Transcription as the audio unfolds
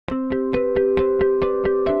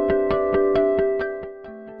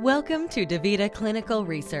Welcome to DaVita Clinical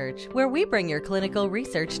Research, where we bring your clinical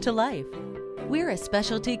research to life. We're a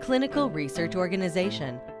specialty clinical research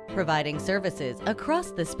organization, providing services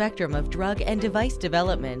across the spectrum of drug and device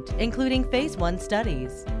development, including Phase 1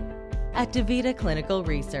 studies. At DaVita Clinical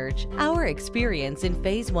Research, our experience in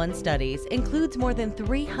Phase 1 studies includes more than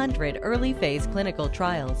 300 early-phase clinical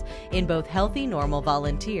trials in both healthy normal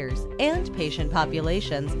volunteers and patient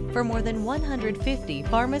populations for more than 150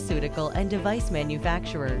 pharmaceutical and device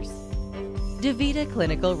manufacturers. DaVita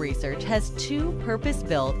Clinical Research has 2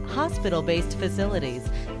 purpose-built, hospital-based facilities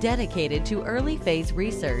dedicated to early-phase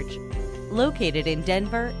research, located in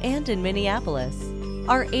Denver and in Minneapolis.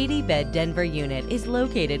 Our 80-bed Denver unit is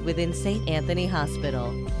located within St. Anthony Hospital,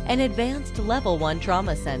 an advanced Level 1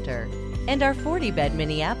 trauma center, and our 40-bed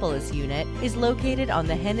Minneapolis unit is located on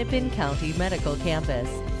the Hennepin County Medical Campus,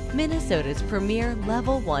 Minnesota's premier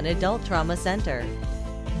Level 1 adult trauma center.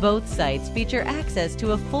 Both sites feature access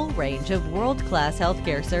to a full range of world-class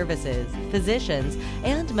healthcare services, physicians,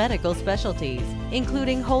 and medical specialties,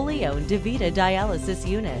 including wholly owned DaVita dialysis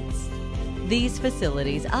units. These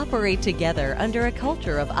facilities operate together under a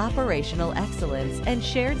culture of operational excellence and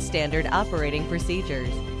shared standard operating procedures,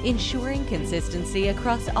 ensuring consistency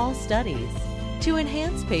across all studies. To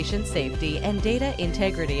enhance patient safety and data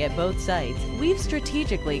integrity at both sites, we've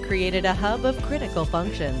strategically created a hub of critical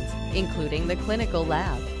functions, including the clinical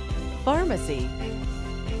lab, pharmacy,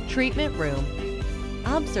 treatment room,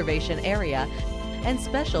 observation area, and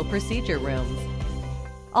special procedure rooms,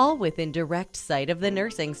 all within direct sight of the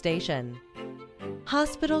nursing station.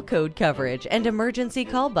 Hospital code coverage and emergency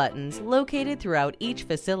call buttons located throughout each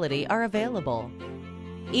facility are available.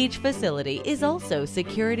 Each facility is also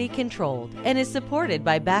security controlled and is supported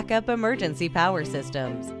by backup emergency power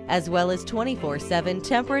systems, as well as 24/7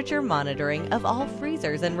 temperature monitoring of all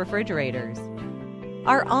freezers and refrigerators.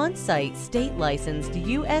 Our on-site state-licensed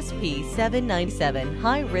USP 797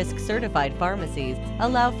 high-risk certified pharmacies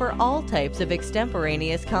allow for all types of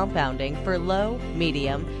extemporaneous compounding for low,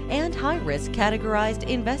 medium, and high-risk categorized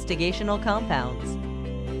investigational compounds.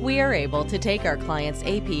 We are able to take our clients'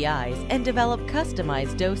 APIs and develop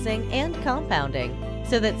customized dosing and compounding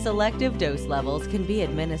so that selective dose levels can be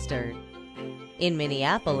administered. In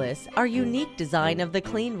Minneapolis, our unique design of the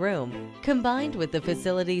clean room, combined with the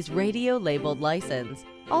facility's radio-labeled license,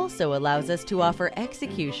 also allows us to offer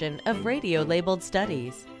execution of radio-labeled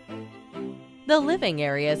studies. The living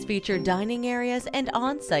areas feature dining areas and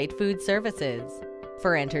on-site food services.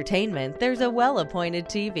 For entertainment, there's a well-appointed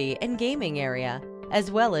TV and gaming area, as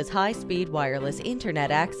well as high-speed wireless internet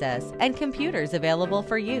access and computers available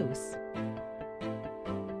for use.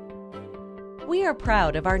 We are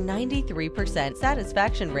proud of our 93%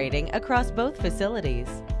 satisfaction rating across both facilities.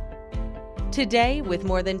 Today, with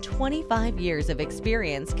more than 25 years of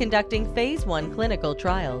experience conducting Phase 1 clinical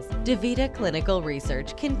trials, DaVita Clinical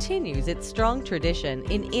Research continues its strong tradition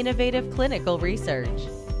in innovative clinical research.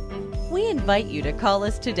 We invite you to call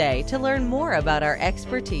us today to learn more about our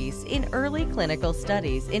expertise in early clinical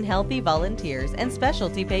studies in healthy volunteers and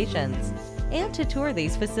specialty patients, and to tour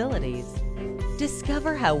these facilities.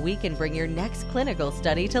 Discover how we can bring your next clinical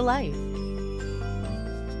study to life.